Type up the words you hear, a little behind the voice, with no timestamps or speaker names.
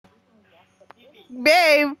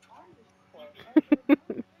Babe.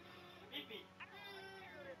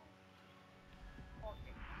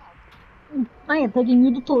 I am taking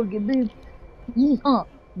you to Target, bitch. Yeehaw.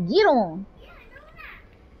 Get on.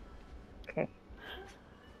 Okay.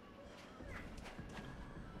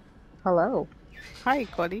 Hello. Hi,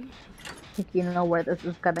 Cody. Think you know where this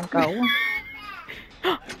is gonna go?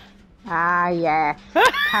 Ah, yes.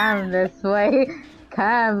 Come this way.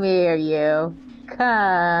 Come here, you.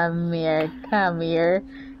 Come here. Come here.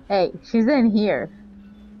 Hey, she's in here.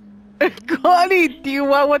 Cody, do you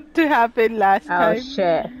want what to happen last Oh, time?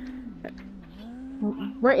 shit.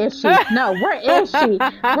 Where is she? No, where is she?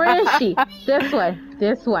 Where is she? This one.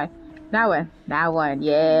 This one. That one. That one.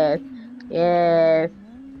 Yes. Yes.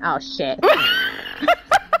 Oh, shit.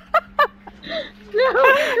 No, no,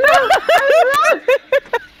 I'm wrong.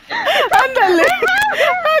 Ándale.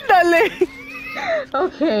 Ándale.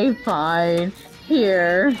 Okay, fine.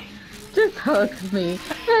 Here. Just hug me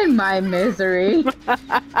in my misery.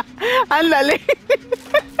 Ándale.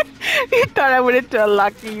 You thought I wanted to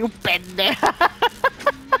unlock you, you pendeja.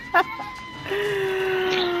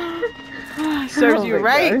 Serves Oh you my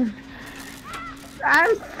right. God.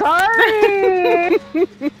 I'm sorry.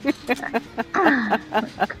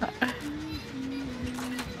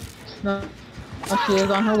 No, she is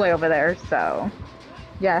on her way over there, so.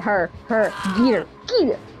 Yeah, her. Get her. Get her.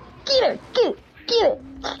 Get her. Get her. Get her.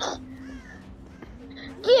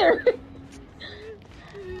 Get her.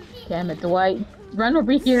 Damn it, Dwight. Run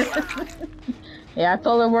over here. Yeah, I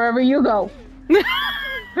told her wherever you go.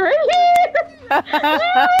 Right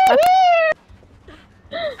here.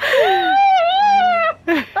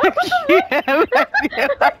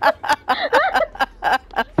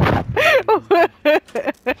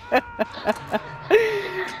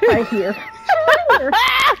 Right here.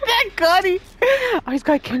 Cody. Oh, he's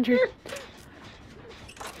got Kindred.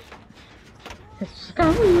 She's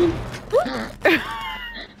coming.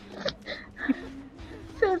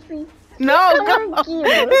 Sissy. No, Come go. and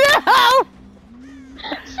get her. No.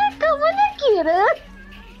 She's coming to get her.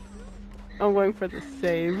 I'm going for the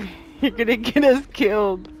save. You're gonna get us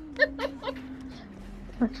killed.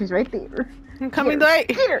 Oh, she's right there. I'm coming, Get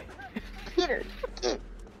Dwight. her. Get her. Get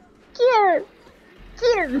her.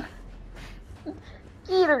 Get her.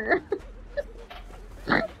 Get her.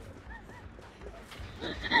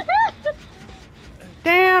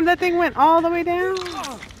 Damn, that thing went all the way down.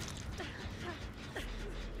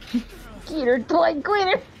 Get her, Dwight. Get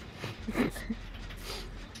her.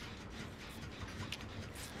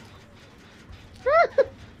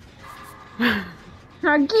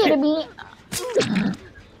 Now get me.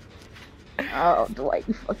 Oh, Dwight,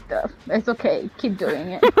 you fucked up. It's okay. Keep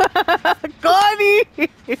doing it. Cody.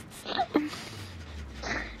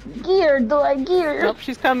 Get her, Dwight. Get her. Nope,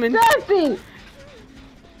 she's coming. Sassy!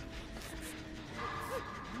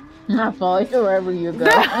 I'll follow you wherever you go.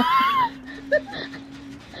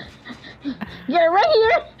 Yeah, right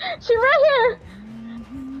here! She's right here!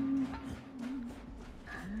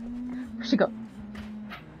 Where'd she go?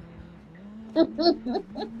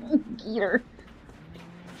 Get her.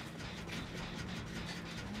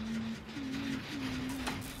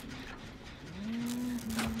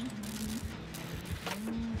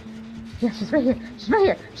 Yeah, she's right here. She's right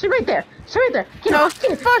here. She's right there. She's right there. Get No, her. Get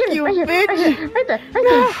her. fuck Get her. you, Right here. bitch. Right here. Right there. Right No,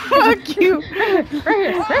 there. fuck you. Right here. Right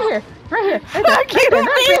here. Right here. Right here. Right Fuck there. you,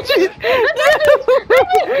 Right there. bitches.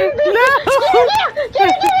 No. Get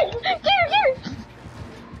her.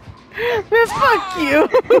 Man, fuck you.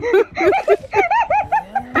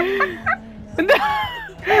 No.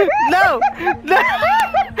 No. No.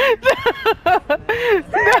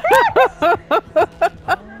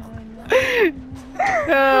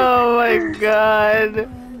 Oh my god.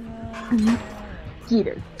 Get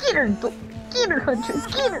her. Get her. Get her, Hunter.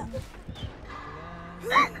 Get her.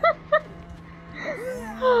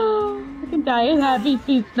 I can die in happy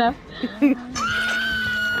feet now.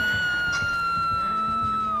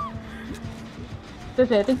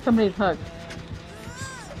 Sissy, I think somebody's hooked.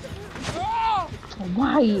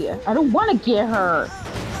 Why? I don't want to get her.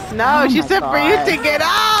 No, Oh she my said for you God. to get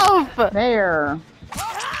off. There.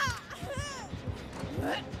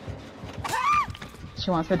 She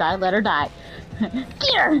wants to die, let her die.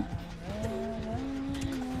 Get her!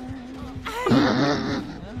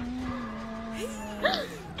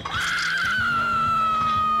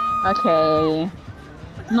 Okay.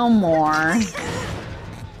 No more.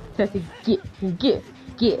 Sissy, get.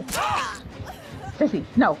 Sissy,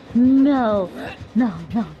 no. No.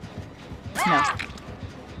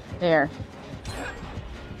 There.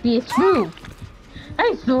 Bitch, move.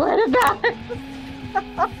 I swear to God.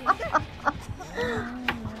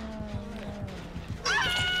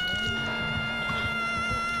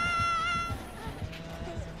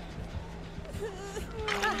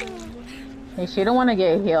 Hey, she don't want to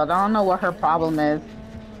get healed. I don't know what her problem is.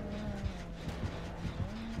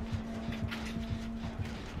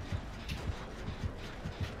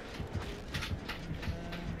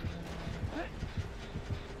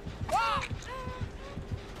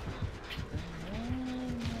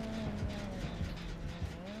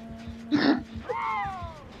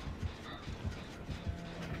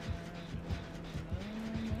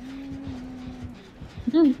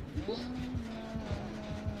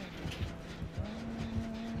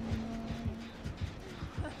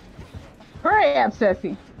 Hurry up,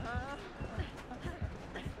 Sissy.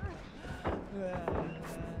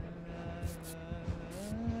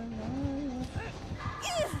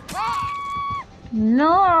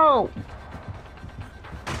 No!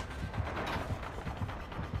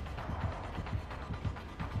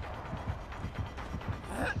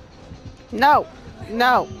 No,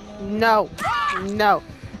 no, no, no.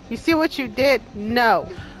 You see what you did? No.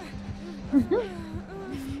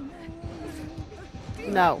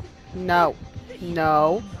 No, no,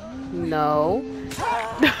 no, no.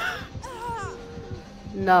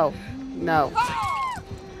 No, no.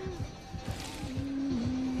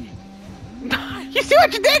 You see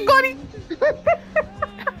what you did, Gordy?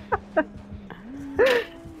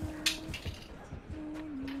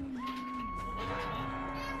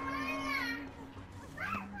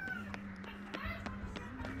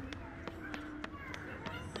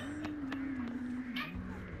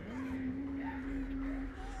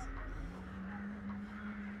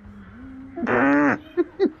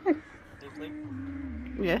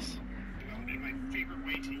 Yes.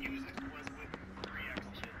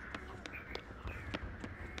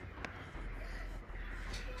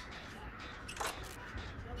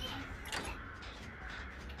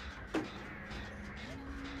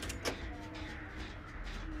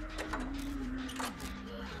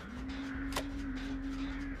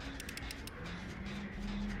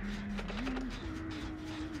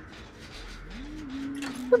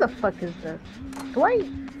 Who the fuck is this? Dwight?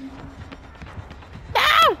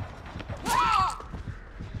 No!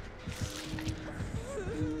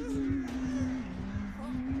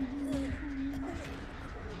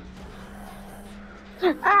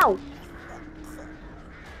 Ow!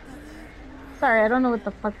 Sorry, I don't know what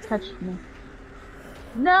the fuck touched me.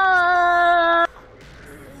 No!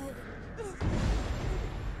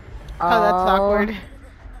 Oh, that's awkward.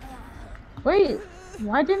 Wait,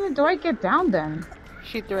 why didn't Dwight get down then?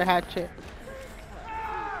 She threw a hatchet.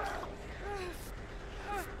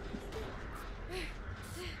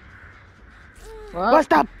 Well, What's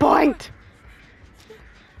the point?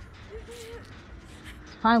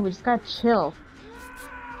 it's fine, we just gotta chill.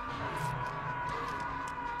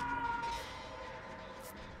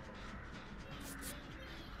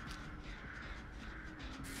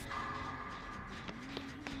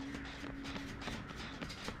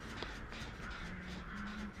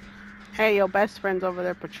 Hey, your best friend's over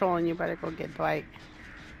there patrolling. You better go get Dwight.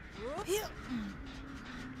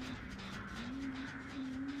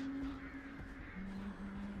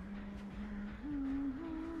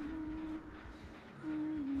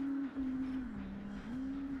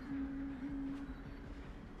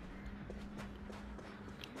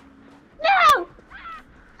 No!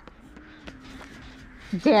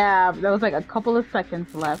 Damn, that was like a couple of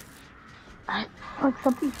seconds left. Like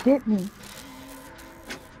something hit me.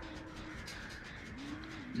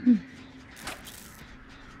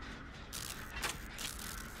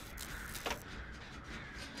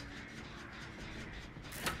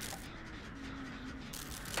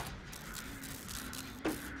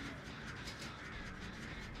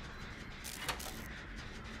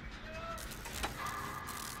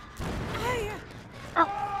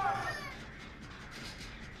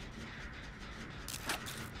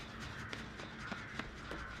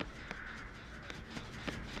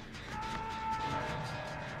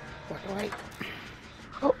 What, Dwight?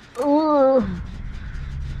 Oh, ooh.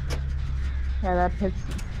 Yeah,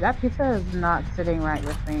 that pizza is not sitting right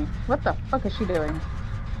with me. What the fuck is she doing?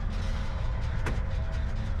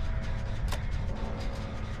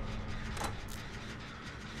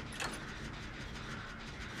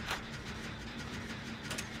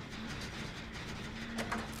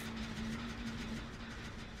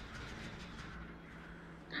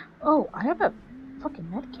 Oh, I have a fucking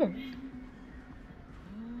medkit.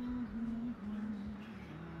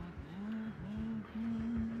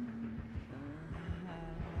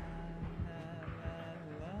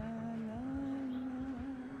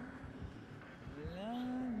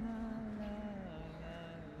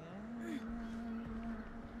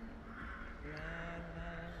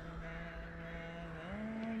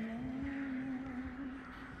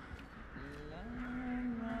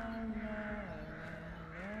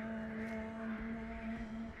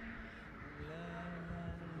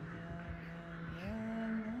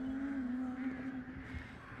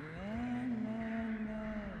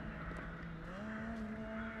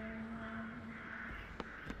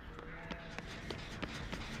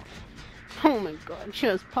 Oh my god,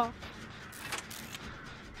 just pop.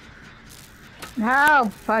 How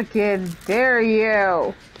fucking dare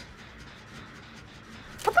you?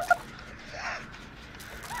 What the fuck?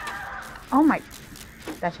 Oh my.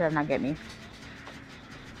 That should have not get me.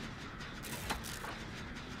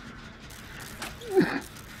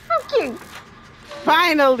 Okay.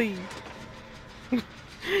 Finally!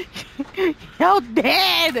 You're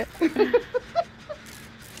dead!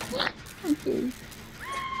 Okay.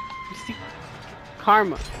 See,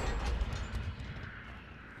 karma.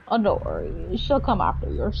 Oh, don't worry. She'll come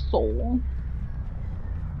after your soul.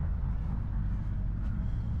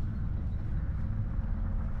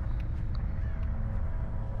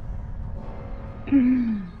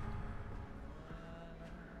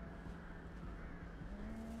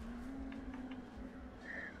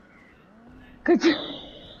 Could you?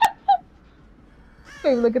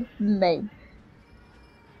 Hey, look at the name.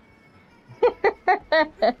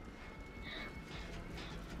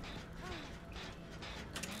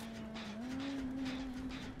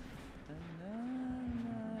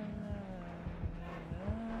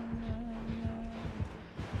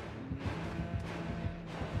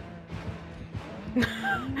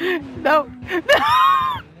 No!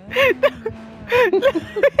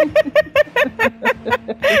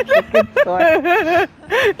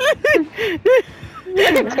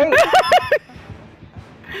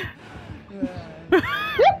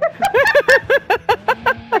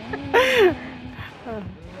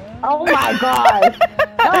 Oh my god!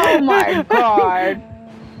 Oh my god!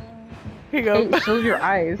 Here you go. Hey, show your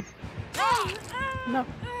eyes. No,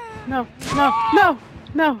 no, no, no,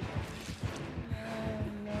 no.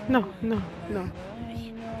 No, no, no.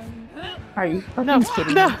 Are you fucking No,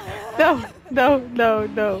 kidding no, me? no, no, no,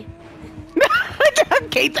 no.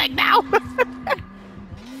 Kate's like, now.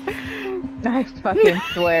 I fucking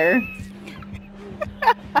swear.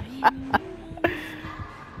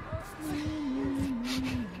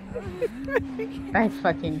 I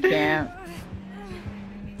fucking can't.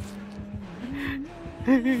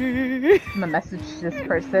 I'm gonna message this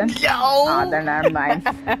person. No. Oh, they're not mine.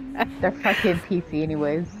 They're fucking PC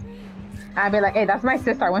anyways. I'd be like, hey, that's my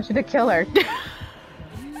sister. I want you to kill her.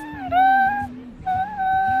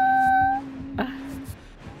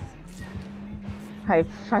 I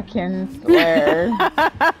fucking swear.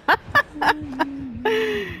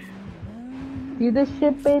 See this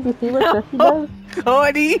shit, baby? See what Sissy does?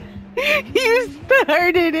 Cody, you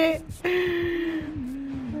started it.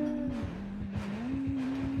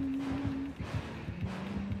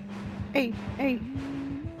 Hey, hey.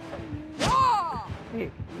 Hey,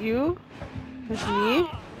 you, with me,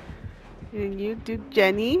 and you do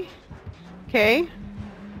Jenny. Okay?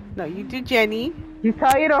 No, you do Jenny. You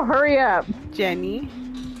tell you to hurry up. Jenny,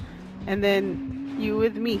 and then you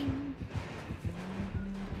with me.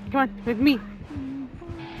 Come on, with me.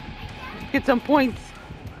 Get some points.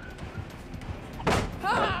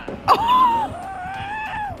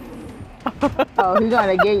 Oh, he's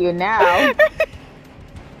gonna get you now.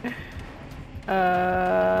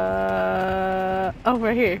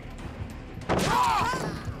 Over here.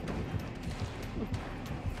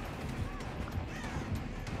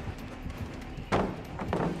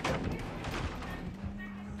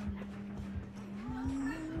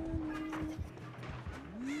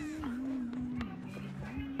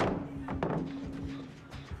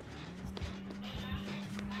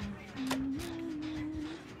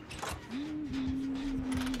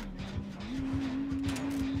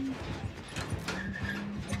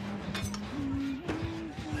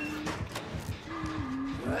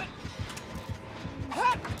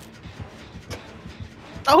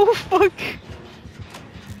 Oh fuck!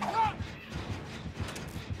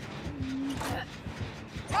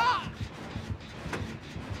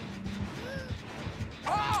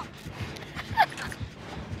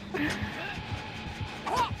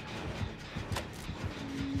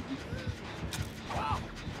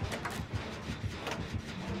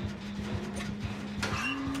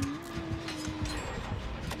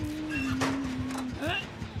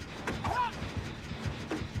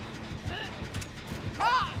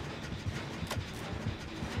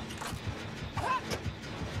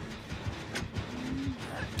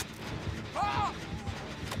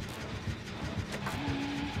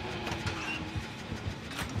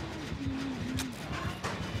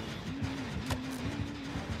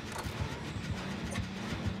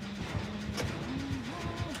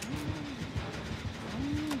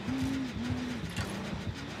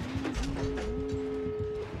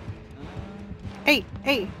 Hey,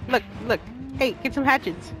 hey, look, look. Hey, get some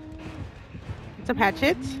hatchets. Get some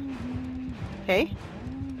hatchets. Okay.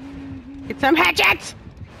 Get some hatchets!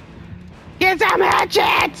 Get some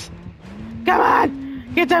hatchets! Come on!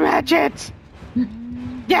 Get some hatchets!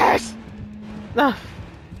 Yes! Ugh.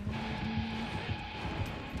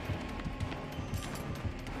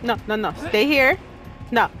 No, no, no. Stay here.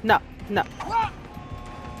 No, no, no.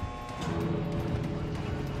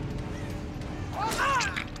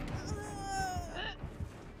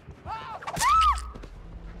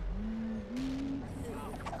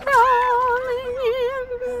 Crawling in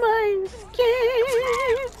my skin.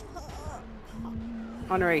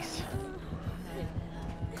 On a race.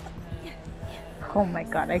 Oh my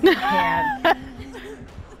god, I can't. I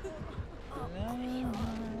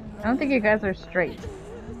don't think you guys are straight.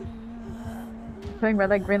 Putting red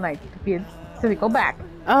light, green light. So go back.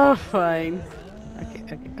 Oh, fine. Okay,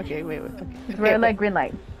 okay, okay, wait, wait. Okay, It's okay, red light, green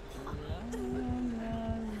light.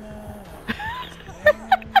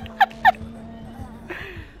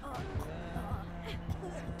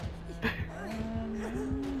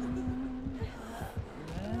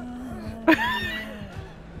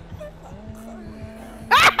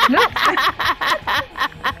 No.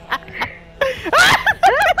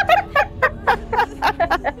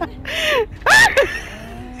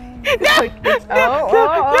 No! Oh!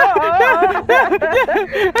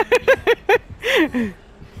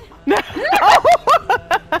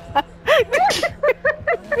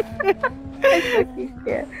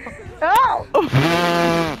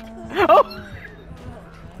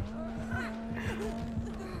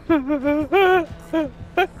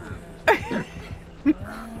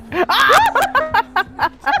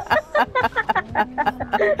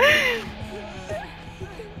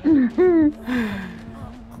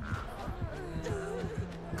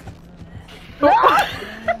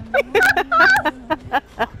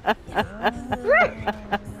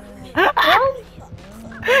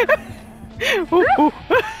 Oh!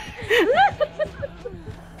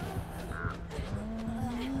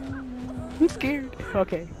 I'm scared.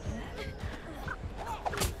 Okay.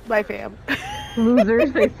 Bye, fam.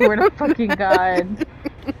 Losers, I swear to fucking god.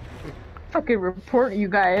 Fucking report you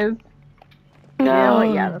guys. No.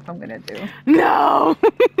 Yeah, that's what I'm gonna do. No.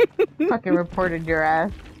 Fucking reported your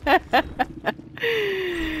ass.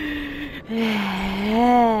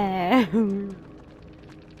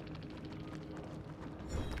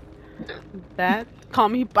 That call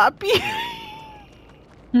me papi.